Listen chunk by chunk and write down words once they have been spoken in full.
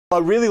I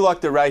really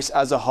like the race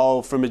as a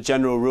whole. From a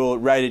general rule, it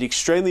rated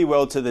extremely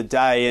well to the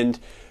day, and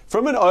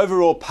from an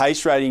overall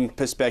pace rating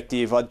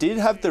perspective, I did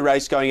have the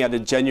race going at a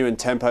genuine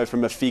tempo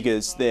from a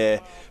figures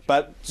there.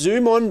 But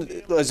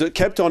Zoumon, as it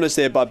kept honest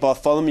there by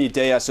Bartholomew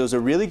Diaz, it was a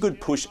really good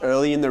push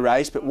early in the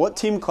race. But what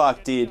Tim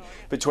Clark did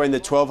between the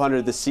 1200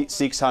 and the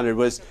 600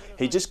 was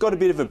he just got a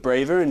bit of a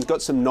breather and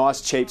got some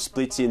nice cheap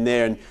splits in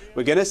there. And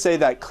we're going to see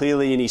that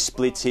clearly in his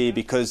splits here,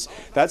 because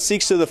that's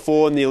 6 to the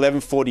 4 and the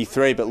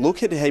 11.43. But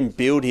look at him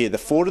build here. The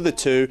 4 to the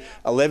 2,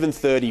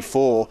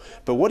 11.34.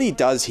 But what he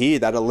does here,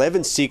 that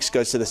 11.6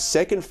 goes to the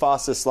second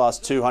fastest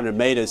last 200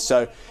 metres.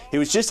 So he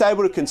was just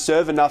able to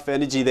conserve enough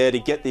energy there to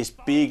get this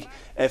big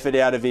effort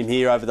out of him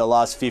here over the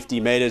last 50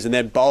 metres. And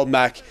then Bold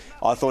Mac,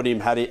 I thought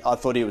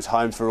he was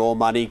home for all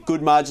money.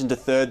 Good margin to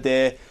third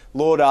there.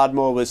 Lord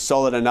Ardmore was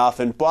solid enough,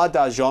 and Bois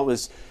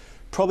d'Argent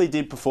probably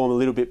did perform a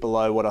little bit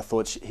below what I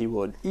thought he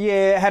would.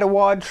 Yeah, had a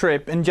wide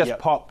trip and just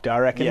popped, I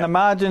reckon. The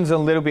margin's a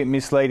little bit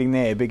misleading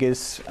there,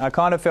 because I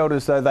kind of felt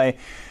as though they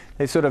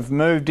sort of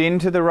moved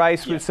into the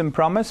race with some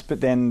promise,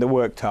 but then the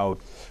work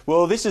told.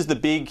 Well, this is the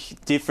big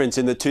difference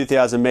in the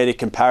 2,000 metre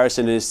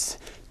comparison, is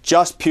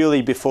just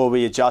purely before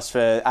we adjust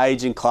for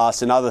age and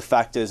class and other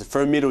factors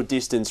for a middle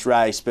distance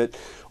race. But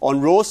on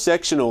raw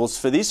sectionals,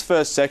 for this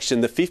first section,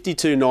 the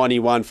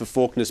 52.91 for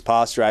Faulkner's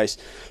Pass race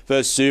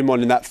versus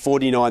Zoumon in that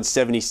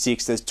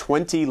 49.76, there's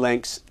 20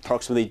 lengths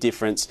approximately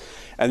difference.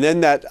 And then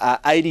that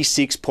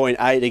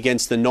 86.8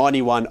 against the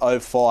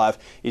 91.05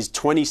 is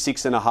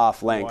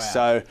 26.5 lengths. Wow.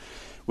 So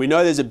we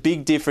know there's a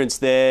big difference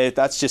there.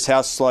 That's just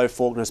how slow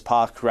Faulkner's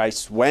Park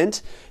race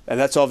went, and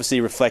that's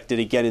obviously reflected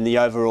again in the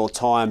overall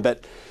time.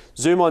 But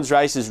Zoumon's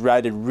race is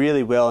rated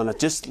really well, and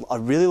I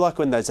really like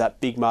when there's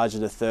that big margin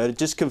to third. It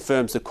just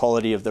confirms the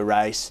quality of the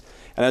race.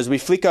 And as we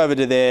flick over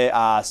to their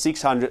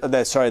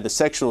the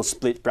sectional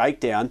split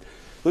breakdown,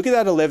 look at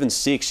that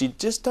 11.6. You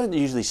just don't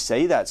usually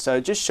see that, so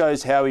it just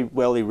shows how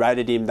well he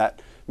rated him.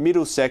 That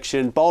middle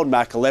section, Bold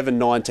Mac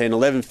 11.19,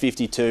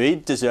 11.52. He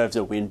deserves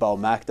a win, Bold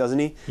Mac, doesn't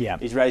he? Yeah.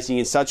 He's racing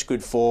in such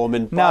good form.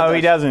 And no,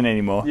 he doesn't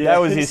anymore. Yeah,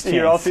 that was his chance.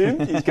 You're off him.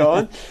 He's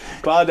gone.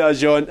 Bois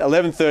d'Argent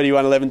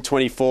 11.31,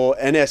 11.24,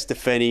 and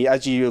Estefani,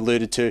 as you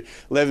alluded to,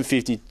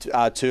 11.52,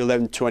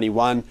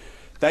 11.21.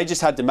 They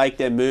just had to make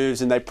their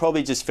moves, and they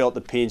probably just felt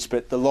the pinch.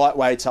 But the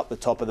lightweights up the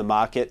top of the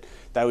market,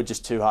 they were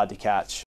just too hard to catch.